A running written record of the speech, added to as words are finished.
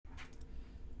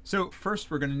So first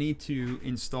we're going to need to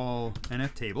install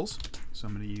nftables. So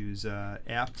I'm going to use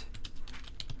apt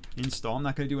install. I'm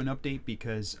not going to do an update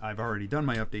because I've already done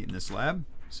my update in this lab.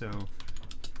 So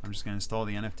I'm just going to install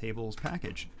the nftables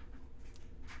package.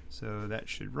 So that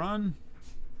should run.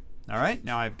 Alright,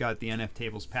 now I've got the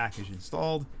nftables package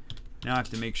installed. Now I have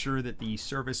to make sure that the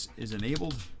service is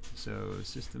enabled. So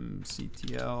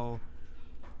systemctl,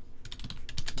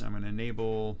 I'm going to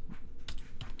enable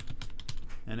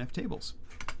nftables.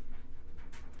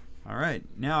 Alright,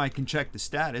 now I can check the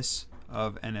status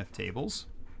of nftables.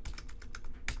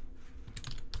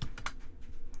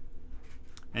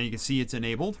 And you can see it's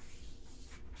enabled.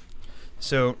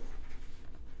 So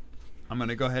I'm going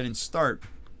to go ahead and start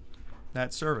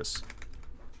that service.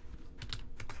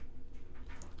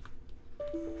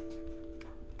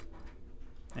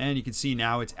 And you can see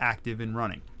now it's active and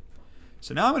running.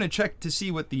 So now I'm going to check to see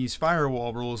what these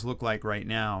firewall rules look like right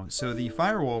now. So the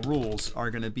firewall rules are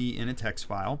going to be in a text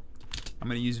file. I'm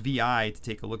going to use VI to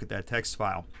take a look at that text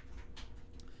file.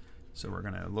 So we're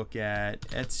going to look at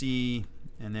etc,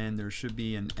 and then there should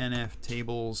be an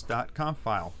nftables.conf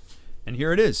file. And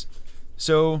here it is.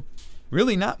 So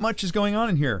really not much is going on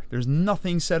in here. There's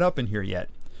nothing set up in here yet.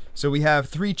 So we have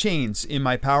 3 chains in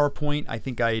my PowerPoint. I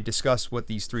think I discussed what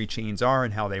these 3 chains are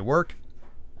and how they work.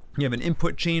 You have an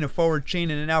input chain, a forward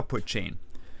chain, and an output chain.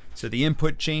 So the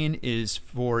input chain is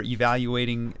for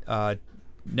evaluating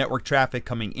network traffic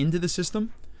coming into the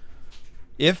system.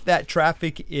 If that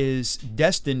traffic is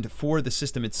destined for the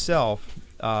system itself,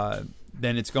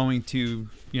 then it's going to,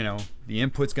 the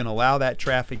input's going to allow that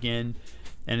traffic in,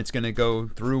 and it's going to go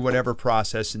through whatever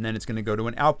process, and then it's going to go to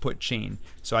an output chain.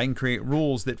 So I can create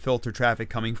rules that filter traffic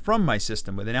coming from my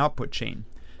system with an output chain.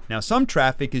 Now some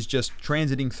traffic is just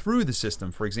transiting through the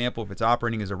system. For example, if it's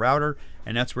operating as a router,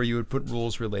 and that's where you would put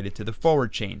rules related to the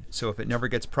forward chain. So if it never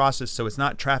gets processed, so it's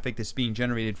not traffic that's being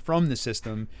generated from the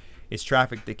system, it's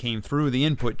traffic that came through the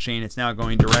input chain, it's now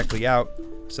going directly out,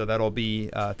 so that'll be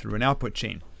through an output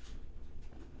chain.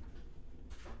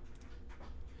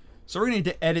 So we're going to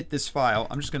need to edit this file.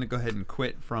 I'm just going to go ahead and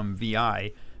quit from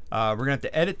VI. We're going to have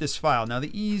to edit this file. Now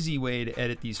the easy way to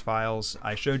edit these files,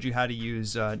 I showed you how to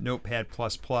use Notepad++,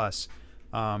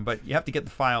 but you have to get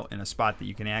the file in a spot that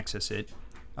you can access it.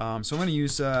 So I'm going to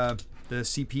use the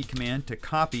cp command to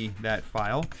copy that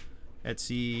file,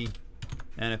 etc,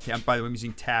 nft. By the way, I'm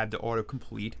using tab to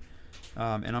autocomplete,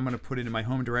 and I'm going to put it in my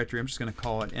home directory. I'm just going to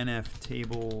call it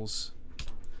nftables.conf.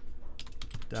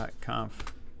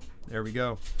 There we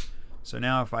go. So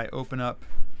now if I open up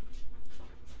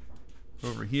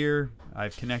over here,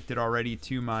 I've connected already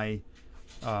to my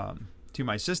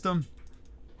system.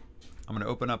 I'm going to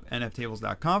open up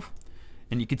nftables.conf,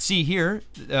 and you can see here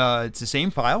it's the same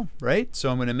file, right?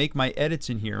 So I'm going to make my edits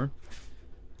in here.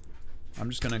 I'm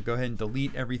just going to go ahead and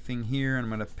delete everything here, and I'm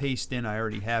going to paste in. I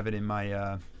already have it in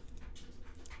my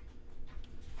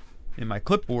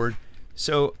clipboard.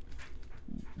 So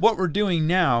what we're doing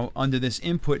now under this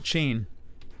input chain,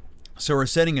 so we're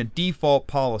setting a default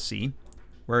policy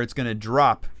where it's going to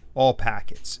drop all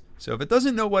packets. So if it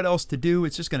doesn't know what else to do,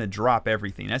 it's just going to drop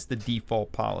everything. That's the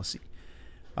default policy.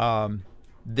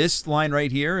 This line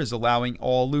right here is allowing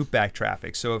all loopback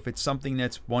traffic. So if it's something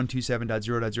that's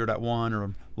 127.0.0.1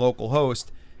 or local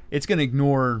host, it's going to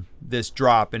ignore this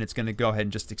drop, and it's going to go ahead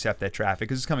and just accept that traffic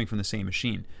because it's coming from the same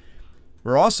machine.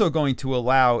 We're also going to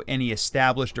allow any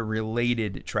established or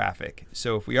related traffic.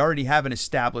 So if we already have an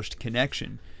established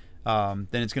connection, then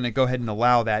it's going to go ahead and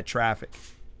allow that traffic.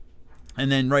 And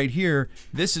then right here,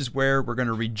 this is where we're going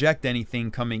to reject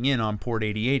anything coming in on port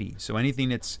 8080. So anything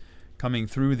that's coming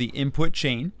through the input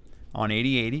chain on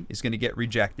 8080 is going to get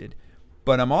rejected.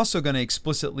 But I'm also going to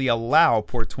explicitly allow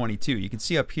port 22. You can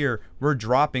see up here, we're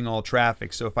dropping all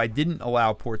traffic. So if I didn't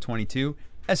allow port 22,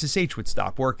 SSH would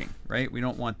stop working, right? We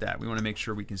don't want that. We want to make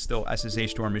sure we can still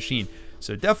SSH to our machine.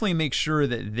 So definitely make sure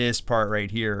that this part right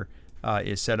here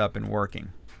is set up and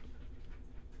working.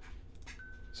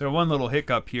 So one little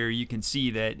hiccup here, you can see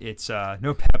that it's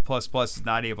Notepad++ is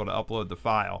not able to upload the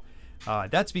file.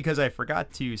 That's because I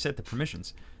forgot to set the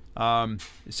permissions.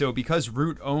 So because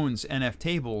root owns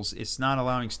nftables, it's not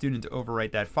allowing student to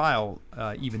overwrite that file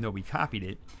even though we copied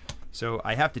it. So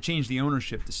I have to change the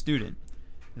ownership to student.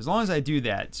 As long as I do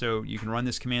that, so you can run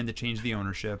this command to change the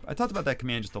ownership. I talked about that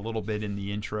command just a little bit in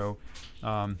the intro.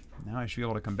 Now I should be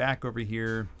able to come back over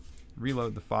here,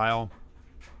 reload the file,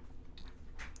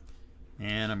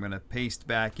 and I'm going to paste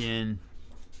back in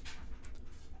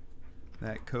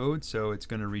that code. So it's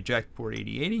going to reject port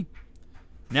 8080.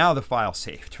 Now the file's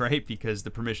saved, right? Because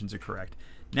the permissions are correct.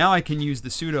 Now I can use the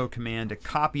sudo command to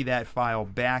copy that file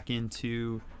back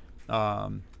into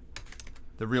the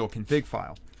real config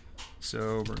file.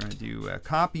 So we're going to do a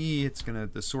copy.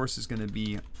 The source is going to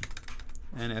be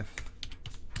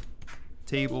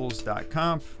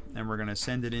nftables.conf, and we're going to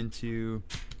send it into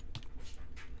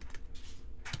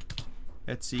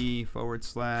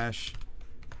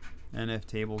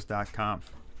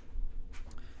 /nftables.conf.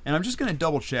 And I'm just going to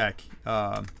double check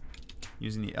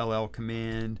using the ll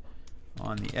command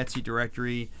on the Etsy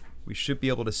directory. We should be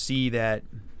able to see that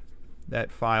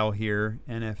file here,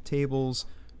 nftables,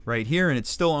 right here, and it's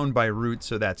still owned by root,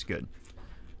 so that's good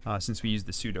since we used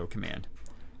the sudo command.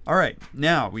 All right,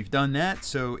 now we've done that.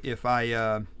 So if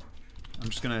I'm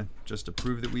just gonna to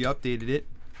prove that we updated it.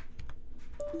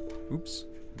 Oops,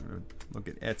 I'm gonna look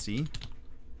at Etsy.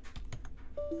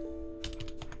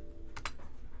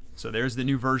 So there's the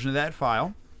new version of that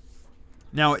file.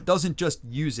 Now it doesn't just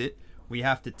use it. We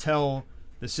have to tell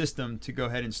the system to go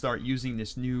ahead and start using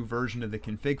this new version of the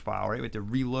config file, right? We have to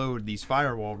reload these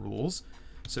firewall rules.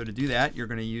 So to do that, you're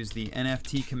going to use the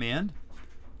nft command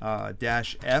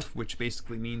 -f, which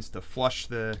basically means to flush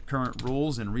the current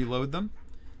rules and reload them.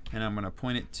 And I'm going to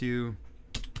point it to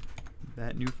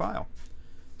that new file.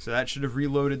 So that should have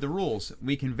reloaded the rules.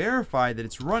 We can verify that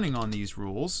it's running on these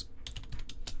rules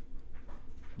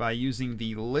by using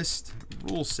the list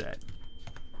ruleset.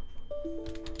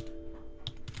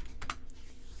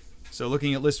 So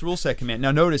looking at list ruleset command,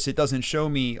 now notice it doesn't show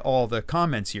me all the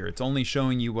comments here. It's only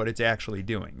showing you what it's actually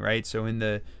doing, right? So in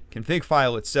the config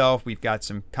file itself, we've got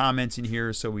some comments in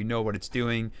here so we know what it's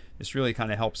doing. This really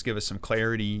kind of helps give us some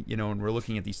clarity, you know, when we're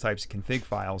looking at these types of config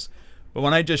files. But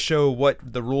when I just show what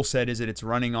the rule set is that it's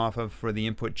running off of for the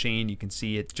input chain, you can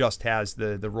see it just has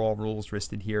the raw rules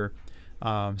listed here.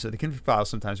 So the config file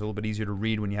sometimes are a little bit easier to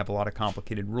read when you have a lot of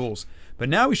complicated rules. But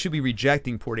now we should be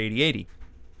rejecting port 8080.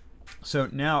 So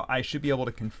now I should be able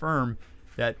to confirm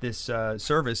that this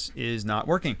service is not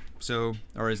working,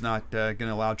 or is not going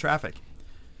to allow traffic.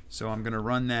 So I'm going to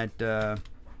run that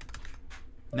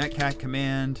netcat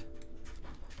command.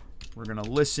 We're going to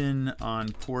listen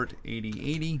on port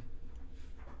 8080.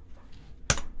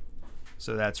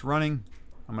 So that's running.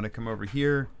 I'm going to come over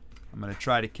here. I'm going to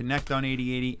try to connect on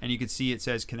 8080, and you can see it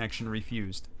says connection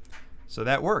refused. So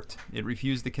that worked. It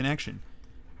refused the connection.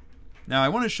 Now I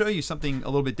want to show you something a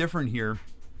little bit different here.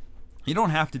 You don't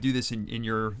have to do this in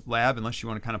your lab unless you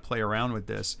want to kind of play around with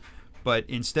this. But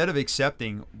instead of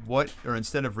accepting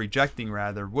instead of rejecting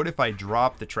rather, what if I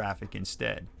drop the traffic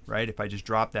instead, right? If I just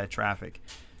drop that traffic.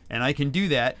 And I can do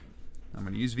that. I'm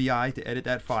going to use VI to edit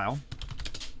that file.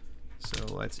 So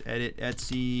let's edit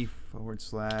Etsy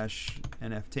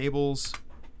 /nftables.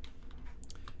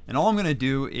 And all I'm going to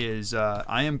do is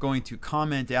I am going to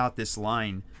comment out this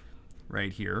line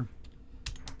right here.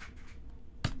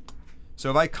 So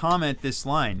if I comment this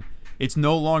line, it's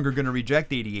no longer going to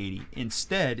reject 8080.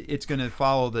 Instead, it's going to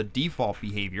follow the default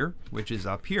behavior, which is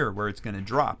up here where it's going to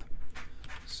drop.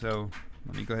 So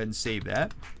let me go ahead and save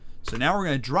that. So now we're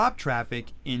going to drop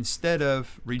traffic instead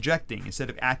of rejecting,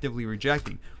 instead of actively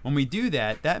rejecting. When we do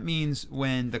that, that means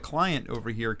when the client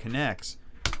over here connects,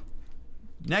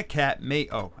 netcat may,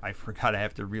 oh, I forgot I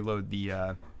have to reload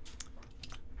the,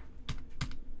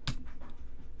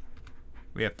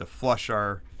 we have to flush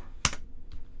our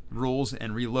rules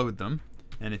and reload them.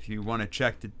 And if you want to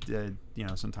check that, you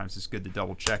know, sometimes it's good to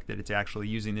double check that it's actually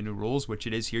using the new rules, which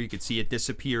it is here. You can see it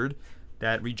disappeared,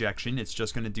 that rejection. It's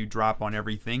just going to do drop on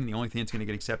everything. The only thing that's going to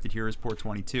get accepted here is port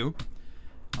 22.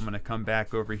 I'm going to come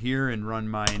back over here and run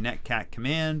my netcat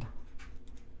command.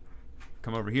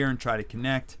 Come over here and try to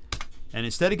connect. And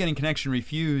instead of getting connection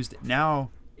refused,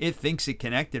 now it thinks it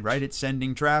connected, right? It's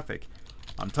sending traffic.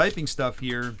 I'm typing stuff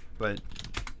here, but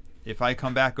if I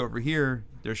come back over here,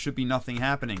 there should be nothing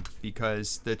happening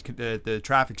because the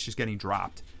traffic's just getting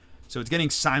dropped. So it's getting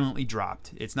silently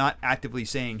dropped. It's not actively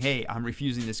saying, hey, I'm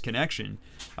refusing this connection.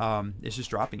 It's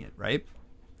just dropping it, right?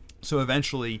 So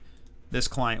eventually this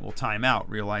client will time out,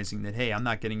 realizing that, hey, I'm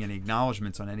not getting any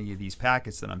acknowledgments on any of these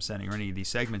packets that I'm sending or any of these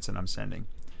segments that I'm sending.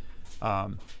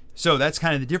 So that's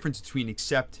kind of the difference between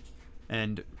accept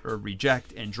or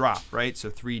reject and drop, right? So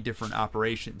 3 different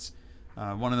operations.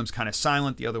 One of them's kind of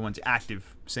silent, the other one's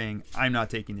active, saying I'm not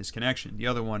taking this connection. The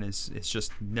other one is it's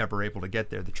just never able to get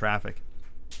there, the traffic.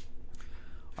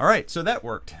 All right, so that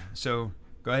worked. So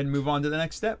go ahead and move on to the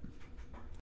next step.